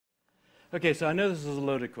Okay, so I know this is a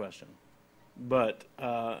loaded question, but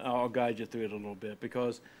I'll guide you through it a little bit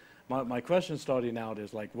because my question starting out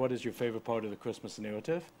is like, what is your favorite part of the Christmas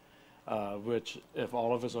narrative? Which, if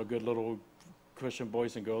all of us are good little Christian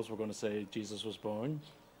boys and girls, we're going to say Jesus was born.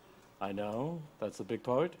 I know, that's the big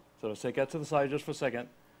part. So let's take that to the side just for a second.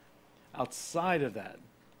 Outside of that,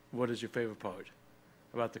 what is your favorite part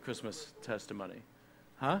about the Christmas testimony?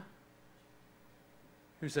 Huh?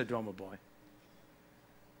 Who said drummer boy?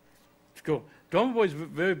 Cool. Drummer boy is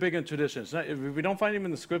very big in tradition. We don't find him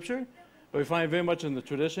in the scripture, but we find him very much in the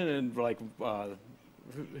tradition. And like,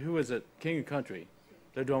 who is it? King and Country,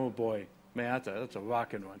 the drummer boy. Man, that's a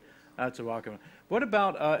rocking one. That's a rocking one. What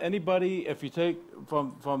about anybody? If you take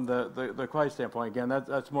from the Christ standpoint, again,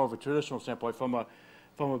 that's more of a traditional standpoint. From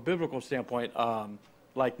a biblical standpoint,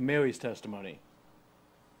 like Mary's testimony.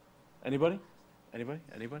 Anybody? Anybody?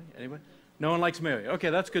 Anybody? Anybody? No one likes Mary.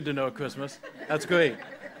 Okay, that's good to know at Christmas. That's great.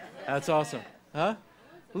 That's awesome. Huh?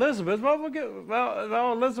 Elizabeth,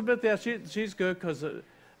 well, Elizabeth, yeah, she's good because,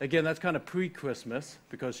 again, that's kind of pre-Christmas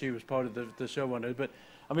because she was part of the showrunners. But,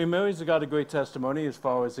 I mean, Mary's got a great testimony as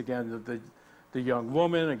far as, again, the young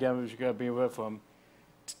woman. Again, she got to be with from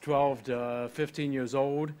 12 to 15 years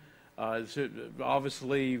old. She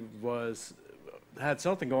obviously had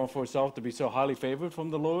something going for herself to be so highly favored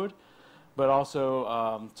from the Lord, but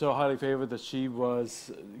also so highly favored that she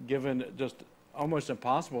was given just almost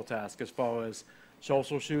impossible task as far as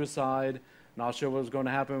social suicide, not sure what was going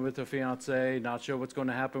to happen with her fiance, not sure what's going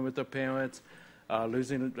to happen with her parents,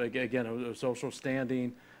 losing, again, her social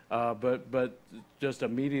standing, but just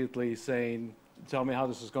immediately saying, tell me how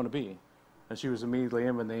this is going to be. And she was immediately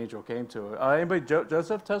in when the angel came to her. Anybody,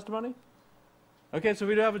 Joseph testimony? Okay, so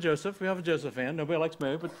we do have a Joseph. We have a Joseph fan. Nobody likes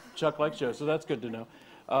Mary, but Chuck likes Joseph. That's good to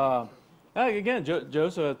know. Again,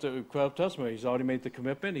 Joseph, that's a incredible testimony. He's already made the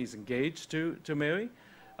commitment. He's engaged to Mary,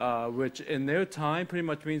 which in their time pretty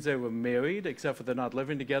much means they were married, except for they're not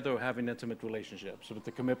living together or having intimate relationships. But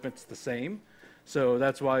the commitment's the same. So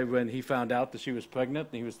that's why when he found out that she was pregnant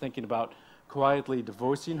and he was thinking about quietly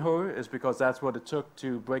divorcing her, is because that's what it took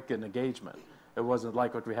to break an engagement. It wasn't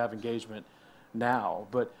like what we have engagement now.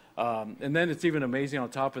 But and then it's even amazing on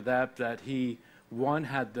top of that that he, one,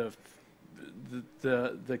 had the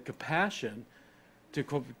compassion to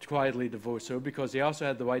quietly divorce her because he also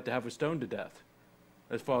had the right to have her stoned to death,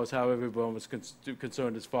 as far as how everyone was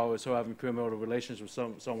concerned as far as her having premarital relations with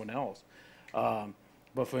someone else.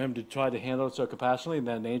 But for him to try to handle it so compassionately, and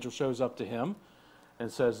then an angel shows up to him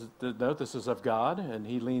and says, no, this is of God, and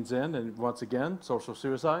he leans in, and once again, social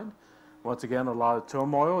suicide. Once again, a lot of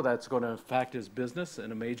turmoil that's going to impact his business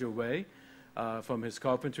in a major way. From his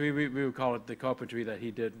carpentry, we would call it the carpentry that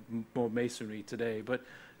he did, more masonry today, but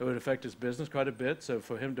it would affect his business quite a bit. So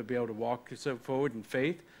for him to be able to walk so forward in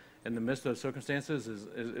faith in the midst of those circumstances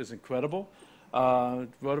is incredible.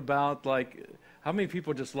 What about, like, how many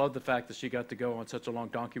people just love the fact that she got to go on such a long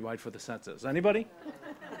donkey ride for the census? Anybody?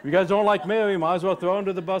 If you guys don't like Mary, might as well throw her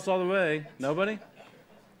under the bus all the way. Nobody?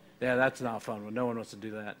 Yeah, that's not fun. No one wants to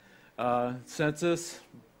do that. Census,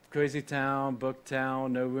 crazy town, book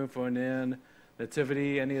town, no room for an inn,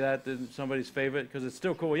 nativity, any of that, somebody's favorite? Because it's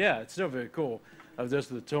still cool. Yeah, it's still very cool of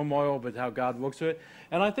just the turmoil, but how God works through it.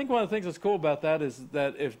 And I think one of the things that's cool about that is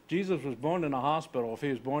that if Jesus was born in a hospital, if he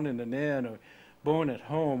was born in an inn or born at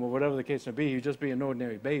home or whatever the case may be, he'd just be an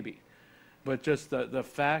ordinary baby. But just the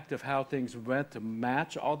fact of how things went to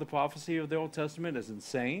match all the prophecy of the Old Testament is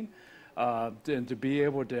insane. And to be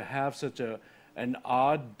able to have such an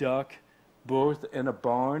odd duck birth in a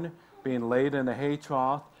barn, being laid in a hay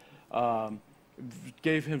trough,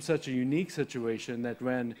 gave him such a unique situation that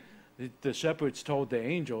when the shepherds told the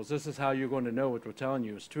angels, this is how you're going to know what we're telling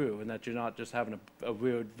you is true, and that you're not just having a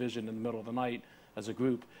weird vision in the middle of the night as a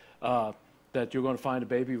group, that you're going to find a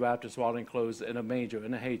baby wrapped in swaddling clothes in a manger,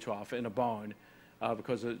 in a hay trough, in a barn,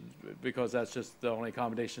 because that's just the only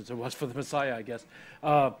accommodations there was for the Messiah, I guess.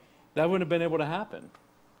 That wouldn't have been able to happen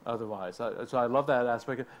otherwise. So I love that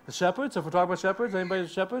aspect. The shepherds, if we're talking about shepherds, anybody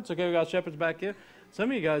shepherds? Okay, we got shepherds back here. Some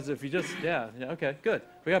of you guys, if you just, yeah, okay, good.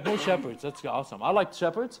 We got more shepherds. That's awesome. I like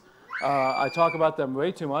shepherds. I talk about them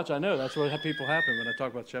way too much. I know that's what people happen when I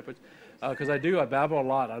talk about shepherds. Because I babble a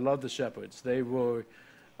lot. I love the shepherds. They were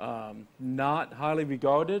not highly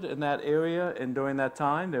regarded in that area, and during that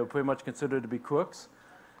time, they were pretty much considered to be crooks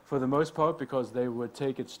for the most part, because they would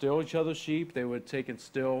take and steal each other's sheep. They would take and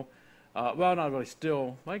steal, well, not really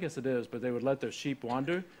steal, I guess it is, but they would let their sheep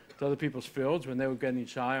wander to other people's fields when they were getting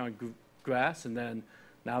shy on grass, and then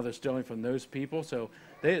now they're stealing from those people. So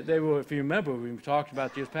they were, if you remember, we talked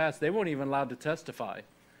about years past, they weren't even allowed to testify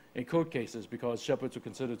in court cases because shepherds were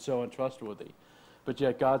considered so untrustworthy. But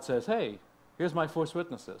yet God says, hey, here's my false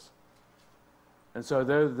witnesses. And so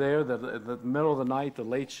they're there, the middle of the night, the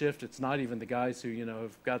late shift. It's not even the guys who,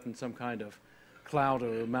 have gotten some kind of cloud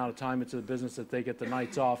or amount of time into the business that they get the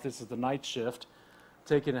nights off. This is the night shift,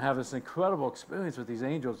 taking and have this incredible experience with these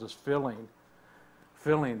angels just filling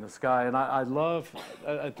the sky. And I love,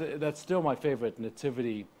 that's still my favorite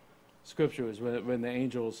nativity scripture, is when the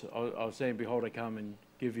angels are saying, behold, I come and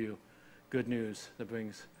give you good news that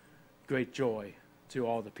brings great joy to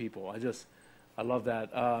all the people. I love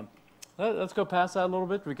that. Let's go past that a little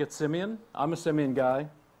bit. We get Simeon. I'm a Simeon guy.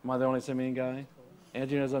 Am I the only Simeon guy?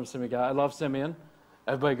 Angie knows I'm a Simeon guy. I love Simeon.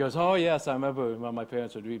 Everybody goes, oh, yes, I remember when my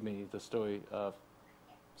parents would read me the story of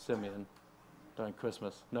Simeon during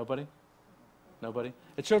Christmas. Nobody? Nobody?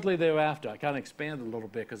 It's shortly thereafter. I kind of expanded a little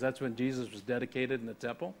bit because that's when Jesus was dedicated in the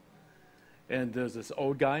temple. And there's this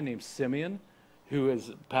old guy named Simeon who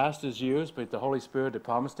is past his years, but the Holy Spirit had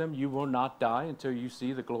promised him, you will not die until you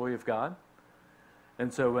see the glory of God.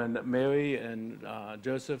 And so when Mary and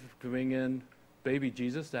Joseph bring in baby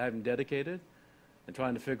Jesus to have him dedicated and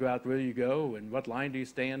trying to figure out where you go and what line do you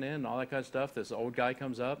stand in, all that kind of stuff, this old guy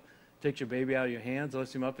comes up, takes your baby out of your hands,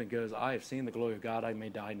 lifts him up and goes, I have seen the glory of God, I may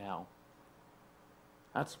die now.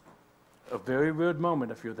 That's a very weird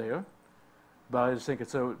moment if you're there. But I just think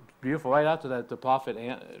it's so beautiful. Right after that, the prophet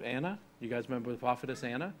Anna, you guys remember the prophetess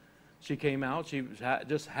Anna? She came out. She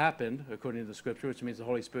just happened, according to the scripture, which means the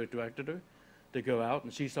Holy Spirit directed her to go out,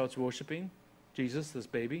 and she starts worshiping Jesus, this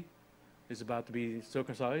baby. He's about to be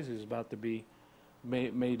circumcised. He's about to be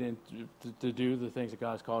made to do the things that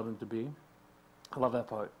God's called him to be. I love that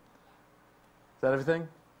part. Is that everything?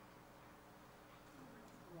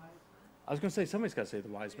 I was going to say, somebody's got to say the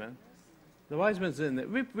wise men. The wise men's in there.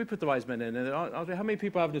 We put the wise men in. And how many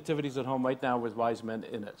people have nativities at home right now with wise men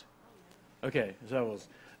in it? Okay, so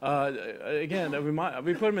again,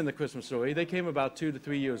 we put them in the Christmas story. They came about 2 to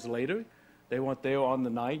 3 years later. They weren't there on the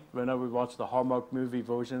night. Whenever we watch the Hallmark movie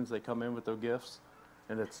versions, they come in with their gifts.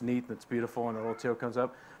 And it's neat and it's beautiful and the little tail comes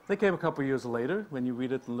up. They came a couple years later. When you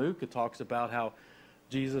read it in Luke, it talks about how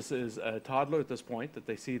Jesus is a toddler at this point, that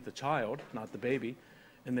they see the child, not the baby.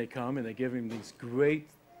 And they come and they give him these great,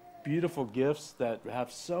 beautiful gifts that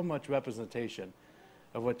have so much representation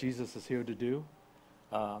of what Jesus is here to do.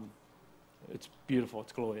 It's beautiful.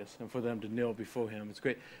 It's glorious. And for them to kneel before him, it's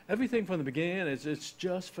great. Everything from the beginning, it's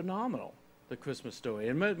just phenomenal, the Christmas story.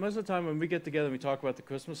 And most of the time when we get together and we talk about the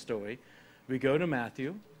Christmas story, we go to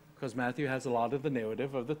Matthew, because Matthew has a lot of the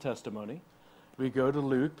narrative of the testimony. We go to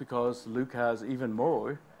Luke, because Luke has even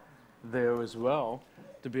more there as well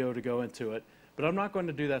to be able to go into it. But I'm not going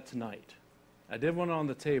to do that tonight. I did one on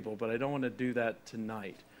the table, but I don't want to do that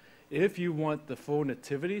tonight. If you want the full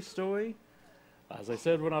nativity story, as I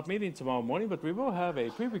said, we're not meeting tomorrow morning, but we will have a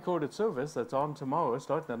pre-recorded service that's on tomorrow,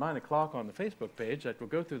 starting at 9 o'clock on the Facebook page, that will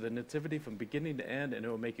go through the nativity from beginning to end, and it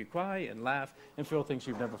will make you cry and laugh and feel things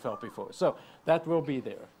you've never felt before. So that will be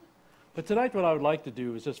there. But tonight what I would like to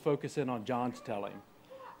do is just focus in on John's telling.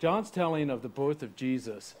 John's telling of the birth of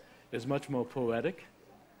Jesus is much more poetic.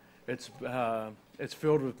 It's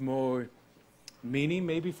filled with more meaning,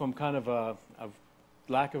 maybe from kind of a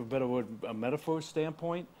lack of a better word, a metaphor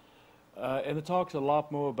standpoint. And it talks a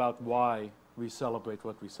lot more about why we celebrate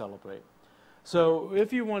what we celebrate. So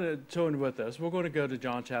if you want to join with us, we're going to go to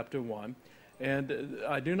John chapter 1. And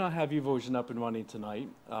I do not have YouVersion up and running tonight.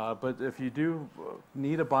 But if you do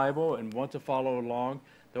need a Bible and want to follow along,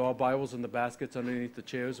 there are Bibles in the baskets underneath the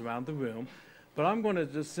chairs around the room. But I'm going to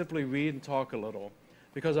just simply read and talk a little,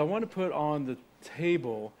 because I want to put on the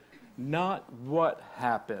table not what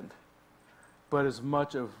happened, but as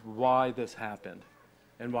much of why this happened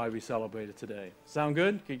and why we celebrate it today. Sound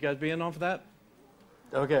good? Can you guys be in on for that?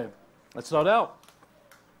 Okay, let's start out.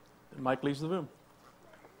 Mike leaves the room.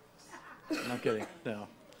 I'm kidding, no.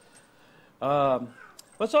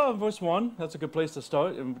 Let's start with verse 1. That's a good place to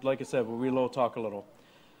start. And like I said, we'll read a little, talk a little.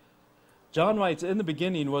 John writes, in the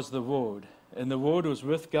beginning was the Word, and the Word was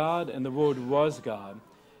with God, and the Word was God.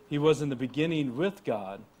 He was in the beginning with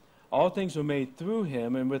God. All things were made through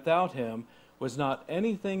him, and without him was not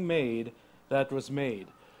anything made that was made.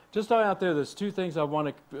 Just starting out there's two things I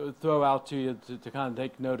want to throw out to you to kind of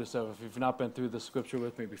take notice of if you've not been through the scripture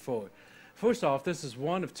with me before. First off, this is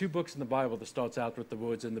one of two books in the Bible that starts out with the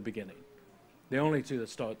words in the beginning. The only two that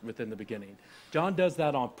start within the beginning. John does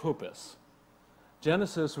that on purpose.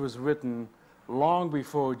 Genesis was written long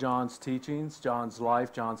before John's teachings, John's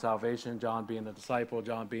life, John's salvation, John being a disciple,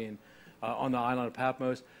 John being on the island of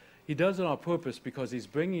Patmos. He does it on purpose because he's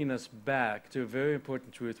bringing us back to a very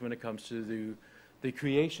important truth when it comes to the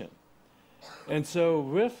creation. And so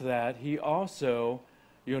with that, he also,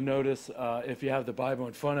 you'll notice if you have the Bible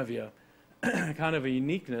in front of you, kind of a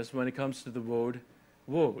uniqueness when it comes to the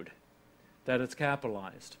word. that it's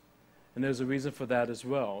capitalized. And there's a reason for that as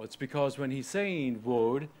well. It's because when he's saying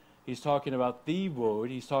word, he's talking about the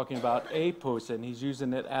word, he's talking about a person, he's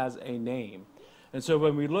using it as a name. And so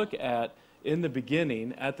when we look at, in the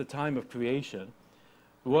beginning, at the time of creation,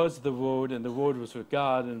 was the Word, and the Word was with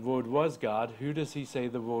God, and the Word was God, who does he say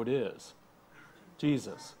the Word is?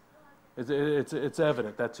 Jesus. It's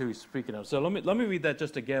evident that's who he's speaking of. So let me read that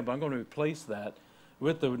just again, but I'm going to replace that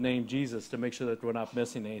with the name Jesus to make sure that we're not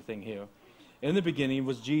missing anything here. In the beginning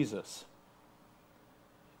was Jesus.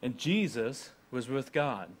 And Jesus was with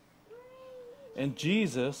God. And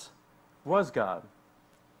Jesus was God.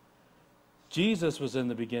 Jesus was in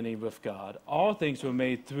the beginning with God. All things were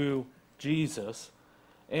made through Jesus.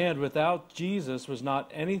 And without Jesus was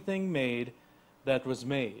not anything made that was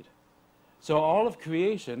made. So all of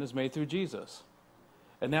creation is made through Jesus.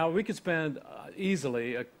 And now we could spend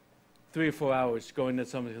easily 3 or 4 hours going into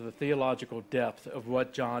some of the theological depth of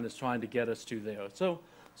what John is trying to get us to there. So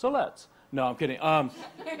let's. No, I'm kidding.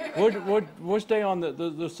 We'll stay on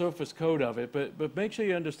the surface code of it, but make sure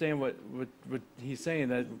you understand what he's saying,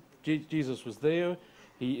 that Jesus was there,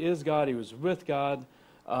 he is God, he was with God,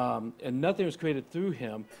 and nothing was created through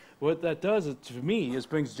him. What that does, to me, is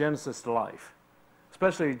brings Genesis to life,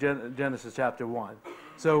 especially Genesis chapter 1.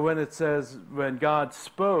 So when it says, when God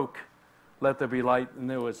spoke, let there be light, and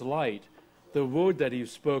there was light, the word that he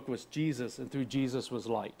spoke was Jesus, and through Jesus was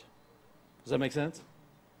light. Does that make sense?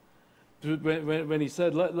 When he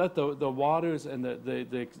said, let the waters and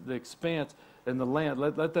the expanse and the land,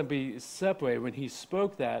 let them be separated, when he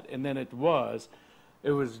spoke that, and then it was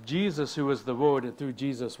Jesus who was the Word, and through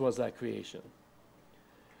Jesus was that creation.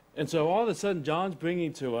 And so all of a sudden, John's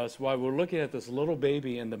bringing to us, while we're looking at this little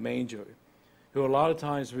baby in the manger, who a lot of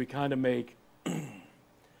times we kind of make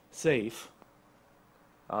safe,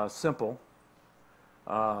 simple,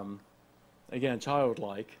 again,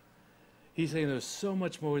 childlike. He's saying there's so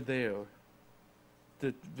much more there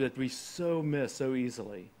that we so miss so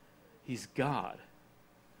easily. He's God.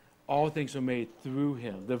 All things were made through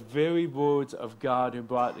him. The very words of God who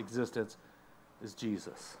brought existence is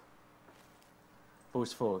Jesus.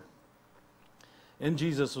 Verse 4. In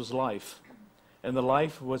Jesus was life, and the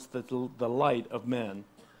life was the light of men.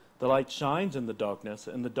 The light shines in the darkness,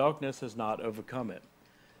 and the darkness has not overcome it.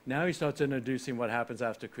 Now he starts introducing what happens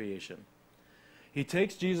after creation. He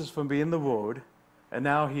takes Jesus from being the Word, and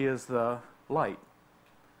now he is the light.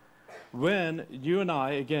 When you and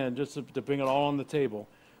I, again, just to bring it all on the table,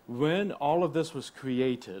 when all of this was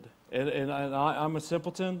created, and I'm a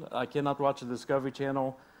simpleton, I cannot watch the Discovery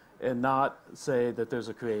Channel and not say that there's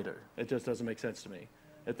a creator. It just doesn't make sense to me.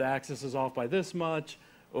 If the axis is off by this much,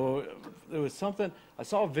 or there was something, I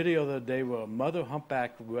saw a video the other day where a mother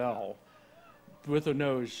humpback whale with her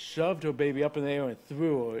nose shoved her baby up in the air and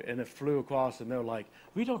threw her, and it flew across, and they're like,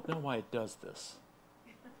 we don't know why it does this.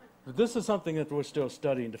 But this is something that we're still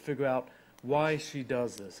studying to figure out why she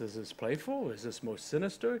does this. Is this playful? Is this more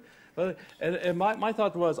sinister? And my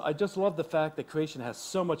thought was, I just love the fact that creation has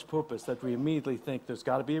so much purpose that we immediately think there's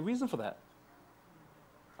got to be a reason for that.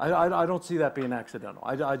 I don't see that being accidental.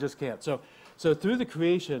 I just can't. So through the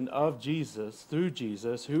creation of Jesus, through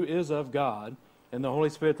Jesus, who is of God, and the Holy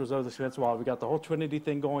Spirit was over the Spirit's wall, we got the whole Trinity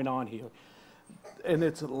thing going on here. And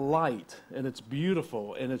it's light, and it's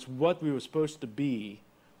beautiful, and it's what we were supposed to be,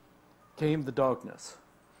 came the darkness.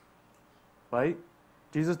 Right?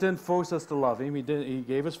 Jesus didn't force us to love him. He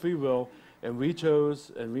gave us free will, and we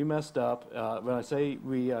chose, and we messed up. When I say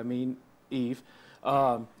we, I mean Eve.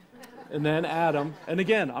 And then Adam. And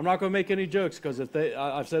again, I'm not going to make any jokes, because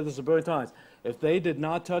I've said this a billion times. If they did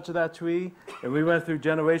not touch that tree, and we went through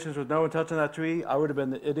generations with no one touching that tree, I would have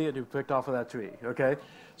been the idiot who picked off of that tree. Okay?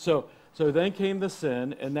 So then came the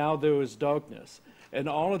sin, and now there was darkness. And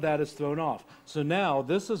all of that is thrown off. So now,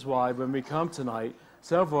 this is why when we come tonight,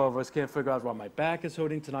 several of us can't figure out why my back is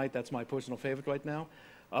hurting tonight. That's my personal favorite right now.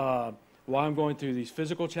 Why I'm going through these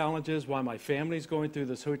physical challenges, why my family's going through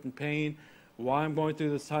this hurt and pain, why I'm going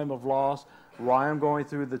through this time of loss, why I'm going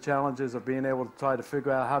through the challenges of being able to try to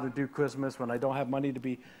figure out how to do Christmas when I don't have money to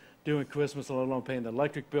be doing Christmas, let alone paying the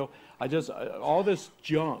electric bill. All this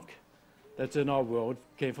junk that's in our world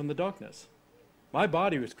came from the darkness. My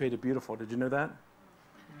body was created beautiful. Did you know that?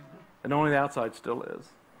 And only the outside still is.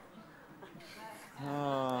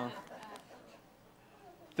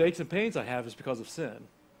 The aches and pains I have is because of sin.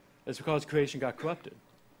 It's because creation got corrupted.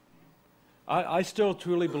 I still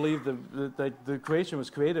truly believe that the creation was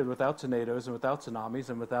created without tornadoes and without tsunamis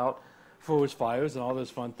and without forest fires and all those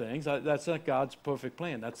fun things. That's not God's perfect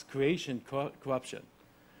plan. That's creation corruption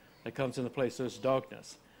that comes into place. There's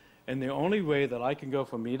darkness. And the only way that I can go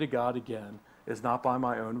from me to God again is not by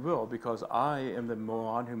my own will, because I am the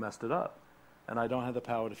moron who messed it up. and I don't have the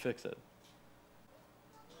power to fix it.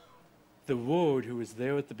 The Word who was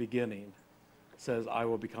there at the beginning says, I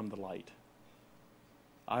will become the light.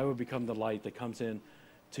 I will become the light that comes in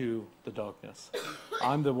to the darkness.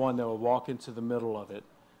 I'm the one that will walk into the middle of it,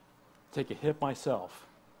 take a hit myself,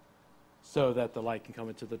 so that the light can come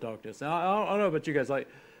into the darkness. Now, I don't know about you guys, like,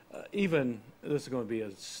 even, this is going to be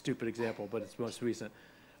a stupid example, but it's most recent.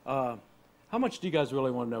 How much do you guys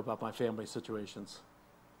really want to know about my family situations?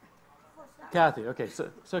 Kathy, okay,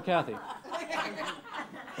 so Kathy.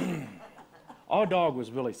 Our dog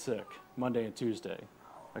was really sick Monday and Tuesday.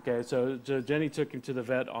 Okay, so Jenny took him to the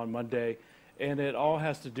vet on Monday, and it all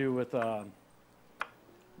has to do with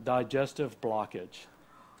digestive blockage.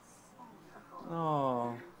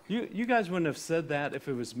 Oh, you guys wouldn't have said that if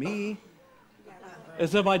it was me.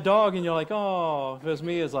 It's my dog, and you're like, oh, if it was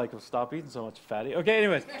me, it's like, well, stop eating so much fatty. Okay,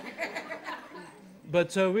 anyways. But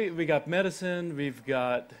so we got medicine, we've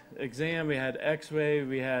got exam, we had x-ray,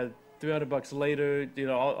 we had $300 later, you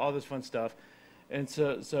know, all this fun stuff. And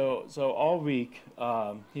so all week,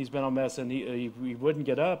 he's been on medicine. He wouldn't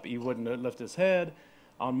get up. He wouldn't lift his head.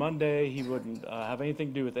 On Monday, he wouldn't have anything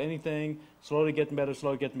to do with anything. Slowly getting better,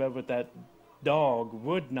 but that dog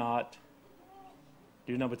would not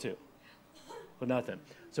do number 2 for nothing.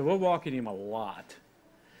 So we're walking him a lot.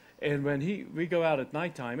 And when we go out at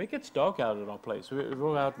nighttime, it gets dark out at our place.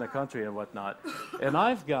 We're out in the country and whatnot. And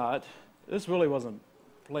I've got, this really wasn't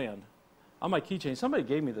planned, on my keychain. Somebody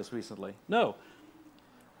gave me this recently. No.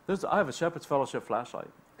 I have a Shepherd's Fellowship flashlight.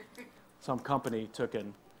 Some company took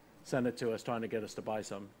and sent it to us trying to get us to buy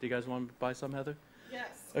some. Do you guys want to buy some, Heather? Yes.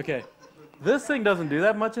 Okay. This thing doesn't do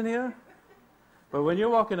that much in here. But when you're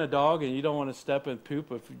walking a dog and you don't want to step and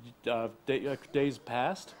poop if days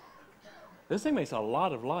past, this thing makes a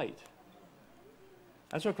lot of light.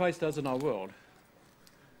 That's what Christ does in our world.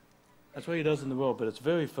 That's what he does in the world, but it's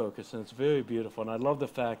very focused and it's very beautiful. And I love the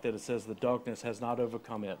fact that it says the darkness has not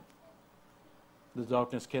overcome it. The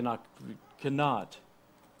darkness cannot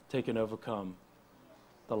take and overcome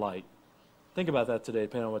the light. Think about that today,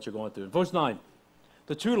 depending on what you're going through. Verse 9,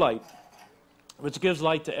 the true light, which gives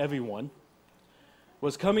light to everyone,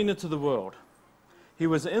 was coming into the world. He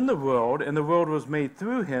was in the world, and the world was made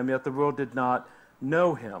through him, yet the world did not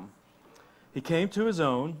know him. He came to his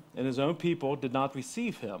own, and his own people did not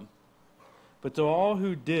receive him. But to all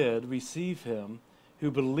who did receive him,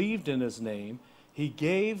 who believed in his name, he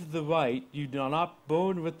gave the right. You are not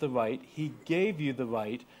born with the right. He gave you the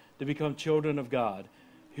right to become children of God,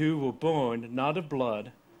 who were born not of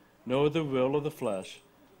blood, nor the will of the flesh,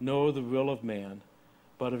 nor the will of man,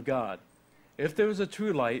 but of God. If there is a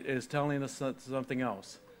true light, it is telling us something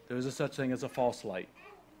else. There is a such thing as a false light.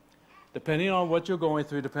 Depending on what you're going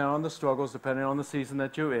through, depending on the struggles, depending on the season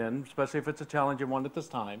that you're in, especially if it's a challenging one at this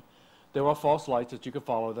time, there are false lights that you can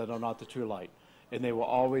follow that are not the true light, and they will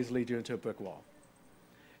always lead you into a brick wall.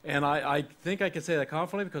 And I think I can say that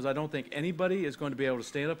confidently because I don't think anybody is going to be able to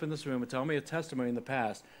stand up in this room and tell me a testimony in the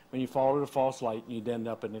past when you followed a false light and you'd end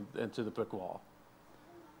up into the brick wall.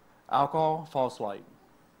 Alcohol, false light.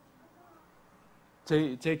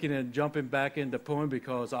 Taking and jumping back into porn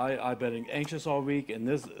because I've been anxious all week and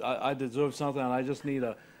I deserve something and I just need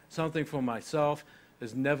something for myself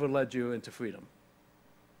has never led you into freedom.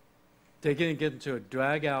 Taking and getting into a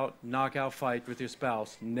drag-out, knockout fight with your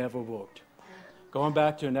spouse never worked. Going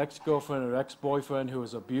back to an ex-girlfriend or ex-boyfriend who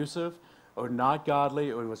was abusive or not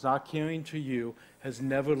godly or was not caring to you has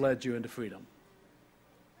never led you into freedom.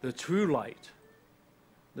 The true light,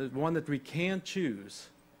 the one that we can choose,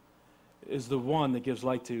 is the one that gives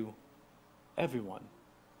light to everyone.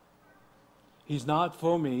 He's not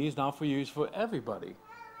for me, he's not for you, he's for everybody.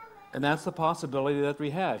 And that's the possibility that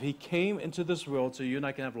we have. He came into this world so you and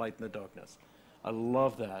I can have light in the darkness. I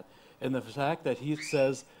love that. And the fact that he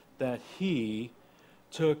says that he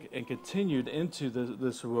took and continued into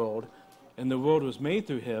this world, and the world was made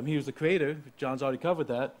through him. He was the creator. John's already covered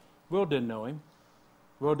that. The world didn't know him.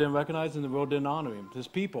 The world didn't recognize him. The world didn't honor him. His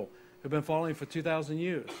people who've been following for 2,000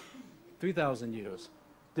 years, 3,000 years,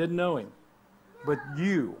 didn't know him. But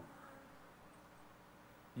you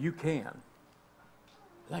can.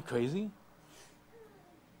 Isn't that crazy? Isn't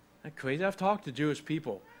that crazy? I've talked to Jewish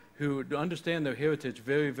people who understand their heritage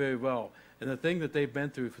very, very well. And the thing that they've been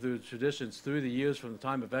through the traditions, through the years from the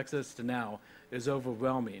time of Exodus to now, is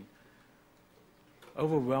overwhelming.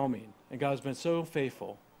 Overwhelming. And God's been so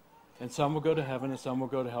faithful. And some will go to heaven and some will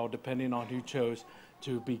go to hell, depending on who chose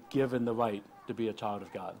to be given the right to be a child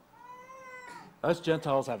of God. Us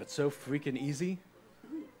Gentiles have it so freaking easy.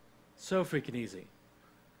 So freaking easy.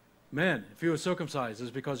 Man, if you were circumcised, it's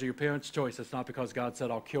because of your parents' choice. It's not because God said,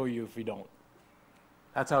 I'll kill you if you don't.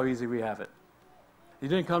 That's how easy we have it. You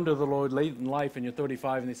didn't come to the Lord late in life and you're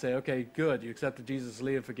 35 and they say, okay, good, you accepted Jesus as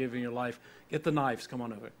Lord, forgiving your life. Get the knives, come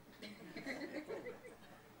on over.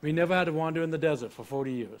 We never had to wander in the desert for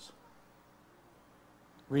 40 years.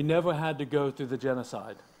 We never had to go through the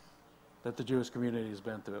genocide that the Jewish community has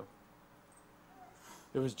been through.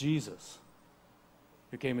 It was Jesus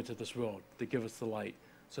who came into this world to give us the light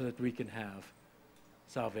so that we can have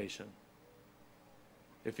salvation.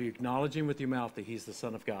 If you acknowledge him with your mouth that he's the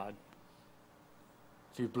Son of God,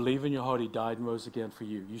 if you believe in your heart he died and rose again for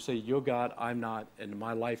you, you say, you're God, I'm not, and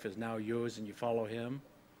my life is now yours, and you follow him,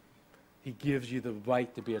 he gives you the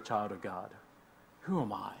right to be a child of God. Who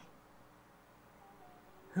am I?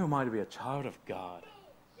 Who am I to be a child of God?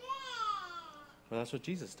 Well, that's what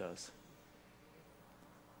Jesus does.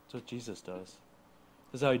 That's what Jesus does.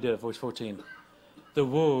 This is how he did it, verse 14. The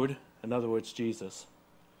Word, in other words, Jesus,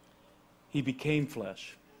 he became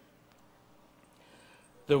flesh.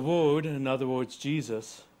 The Word, in other words,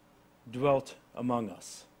 Jesus, dwelt among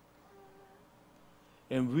us.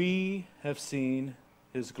 And we have seen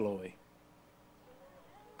his glory.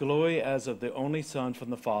 Glory as of the only Son from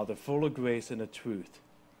the Father, full of grace and of truth.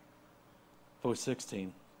 Verse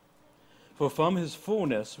 16. For from his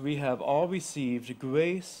fullness we have all received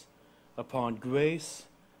grace upon grace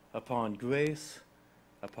upon grace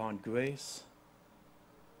upon grace.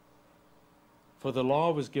 For the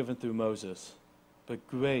law was given through Moses, but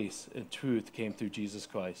grace and truth came through Jesus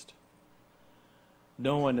Christ.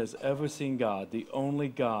 No one has ever seen God, the only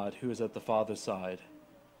God who is at the Father's side,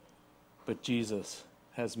 but Jesus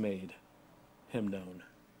has made him known.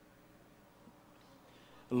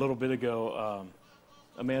 A little bit ago,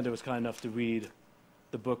 Amanda was kind enough to read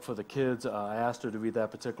the book for the kids. I asked her to read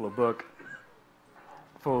that particular book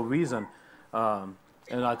for a reason.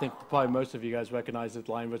 And I think probably most of you guys recognize it,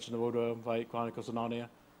 Lion, Witch, and the Wardrobe, right? Chronicles of Narnia.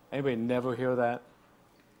 Anybody never hear that?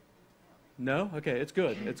 No? Okay, it's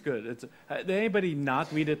good. It's good. Did anybody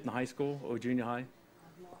not read it in high school or junior high?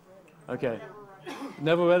 Okay.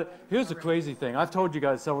 Never read it? Here's the crazy thing. I've told you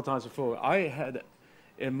guys several times before. I had,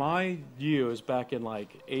 in my years back in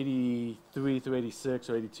like 83 through 86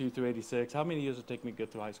 or 82 through 86, how many years did it take me to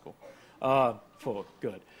get through high school? 4.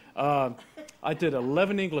 Good. I did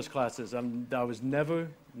 11 English classes. I was never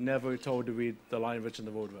told to read The Lion, Witch, and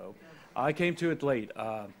the Wardrobe. I came to it late.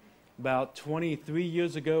 About 23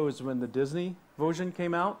 years ago is when the Disney version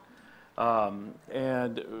came out.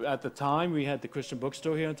 And at the time, we had the Christian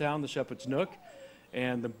bookstore here in town, the Shepherd's Nook.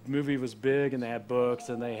 And the movie was big, and they had books,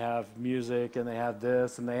 and they have music, and they have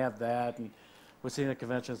this, and they have that. And we're seeing at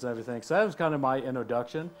conventions and everything. So that was kind of my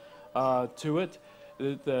introduction to it.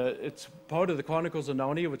 It's part of the Chronicles of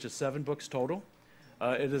Narnia, which is 7 books total.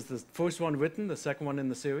 It is the first one written, the second one in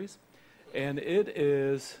the series. And it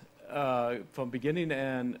is from beginning to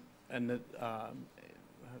end.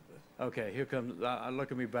 Okay, here comes, look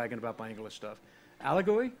at me bragging about my English stuff.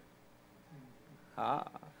 Allegory?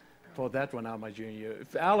 Pulled that one out my junior year.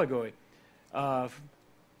 Allegory, to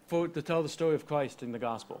tell the story of Christ in the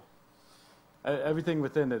gospel. Everything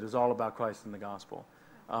within it is all about Christ in the gospel.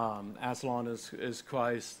 Aslan is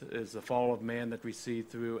Christ, is the fall of man that we see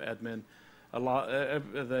through Edmund.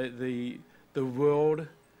 The world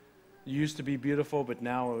used to be beautiful, but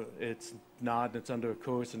now it's not. It's under a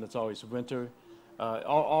curse, and it's always winter.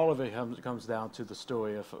 All of it comes down to the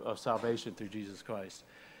story of salvation through Jesus Christ.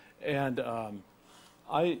 And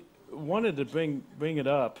I wanted to bring it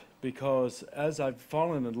up because as I've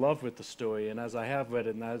fallen in love with the story, and as I have read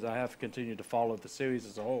it, and as I have continued to follow the series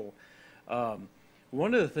as a whole,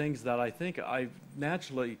 one of the things that I think I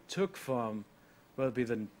naturally took from, whether it be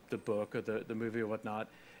the book or the movie or whatnot,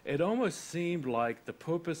 it almost seemed like the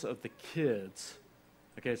purpose of the kids,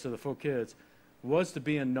 okay, so the 4 kids, was to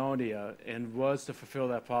be in Narnia and was to fulfill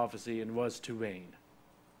that prophecy and was to reign.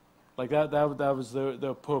 Like that was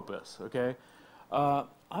their purpose, okay?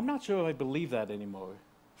 I'm not sure I believe that anymore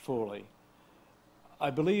fully. I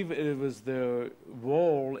believe it was their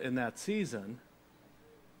role in that season,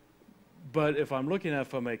 but if I'm looking at it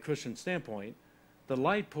from a Christian standpoint, the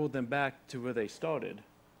light pulled them back to where they started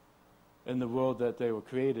in the world that they were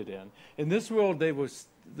created in. In this world, they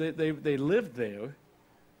lived there,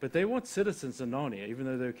 but they weren't citizens of Narnia, even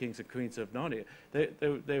though they were kings and queens of Narnia.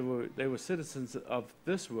 They were citizens of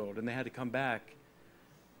this world, and they had to come back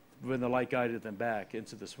when the light guided them back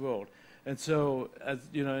into this world. And so, as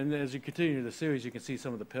you know, and as you continue the series, you can see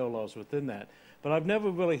some of the parallels within that. But I've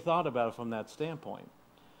never really thought about it from that standpoint.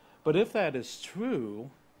 But if that is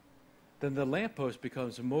true, then the lamppost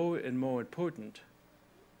becomes more and more important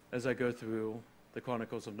as I go through the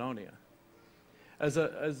Chronicles of Narnia. As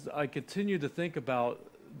I continue to think about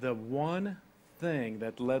the one thing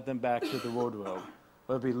that led them back to the wardrobe,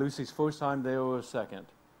 whether it be Lucy's first time there or second,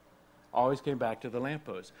 always came back to the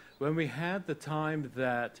lamppost. When we had the time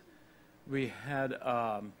that we had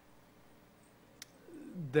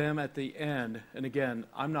them at the end, and again,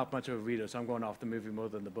 I'm not much of a reader, so I'm going off the movie more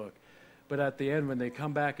than the book, but at the end when they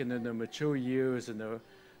come back and in their mature years and they're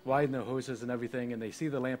riding their horses and everything, and they see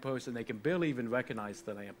the lamppost and they can barely even recognize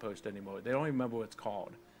the lamppost anymore. They don't even remember what it's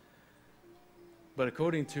called. But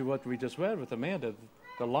according to what we just read with Amanda,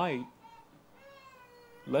 the light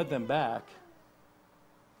led them back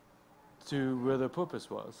to where their purpose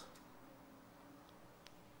was.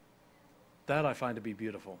 That I find to be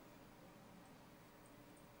beautiful.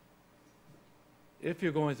 If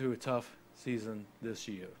you're going through a tough season this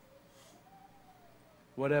year,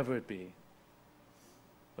 whatever it be,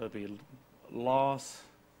 whether it be loss,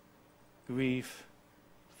 grief,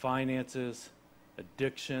 finances,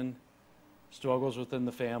 addiction, struggles within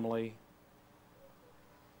the family,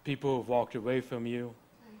 people who have walked away from you,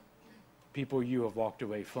 people you have walked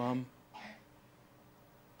away from,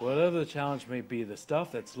 whatever the challenge may be, the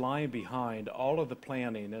stuff that's lying behind all of the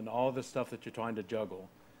planning and all the stuff that you're trying to juggle,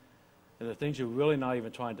 and the things you're really not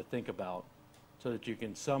even trying to think about, so that you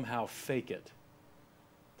can somehow fake it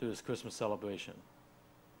through this Christmas celebration.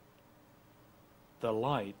 The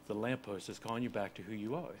light, the lamppost, is calling you back to who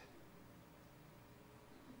you are.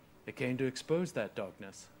 It came to expose that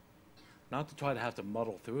darkness, not to try to have to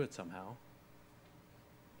muddle through it somehow.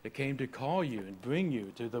 It came to call you and bring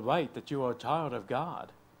you to the light that you are a child of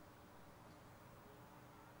God.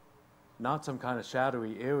 Not some kind of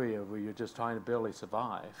shadowy area where you're just trying to barely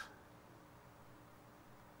survive.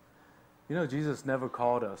 You know, Jesus never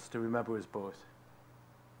called us to remember his birth.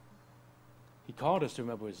 He called us to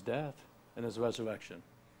remember his death and his resurrection.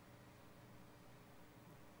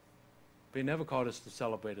 But he never called us to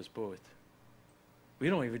celebrate his birth. We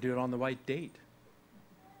don't even do it on the right date.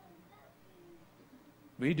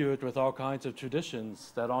 We do it with all kinds of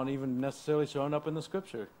traditions that aren't even necessarily showing up in the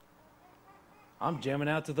scripture. I'm jamming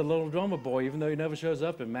out to the little drummer boy, even though he never shows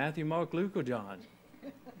up in Matthew, Mark, Luke, or John.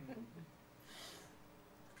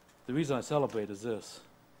 The reason I celebrate is this.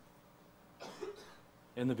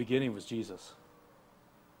 In the beginning was Jesus.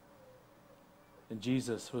 And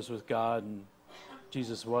Jesus was with God, and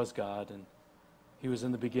Jesus was God, and he was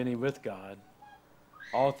in the beginning with God.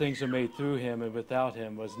 All things are made through him, and without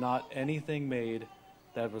him was not anything made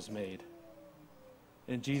that was made.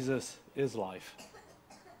 And Jesus is life.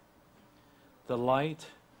 The light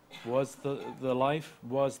was the life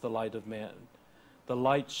was the light of man. The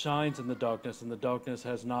light shines in the darkness, and the darkness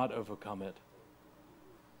has not overcome it.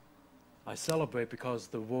 I celebrate because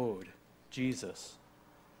the Word, Jesus,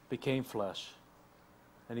 became flesh,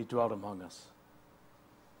 and he dwelt among us.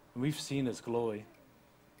 And we've seen his glory.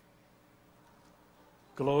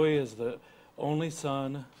 Glory is the only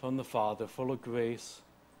Son from the Father, full of grace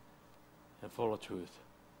and full of truth.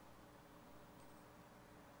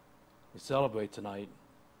 We celebrate tonight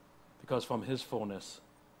because from his fullness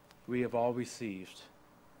we have all received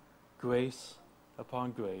grace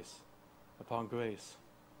upon grace upon grace.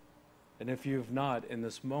 And if you've not in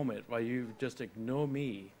this moment, while you just ignore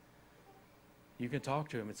me, you can talk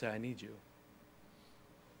to him and say, I need you.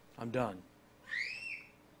 I'm done.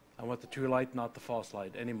 I want the true light, not the false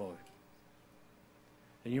light anymore.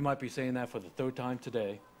 And you might be saying that for the third time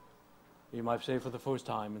today. You might say it for the first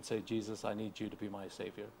time and say, Jesus, I need you to be my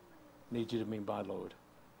Savior. I need you to be my Lord.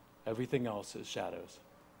 Everything else is shadows.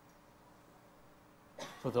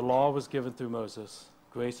 For the law was given through Moses.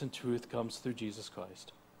 Grace and truth comes through Jesus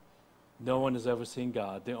Christ. No one has ever seen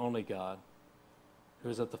God, the only God, who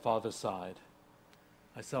is at the Father's side.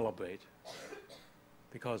 I celebrate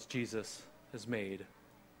because Jesus has made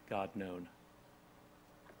God known.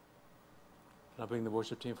 Can I bring the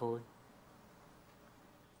worship team forward?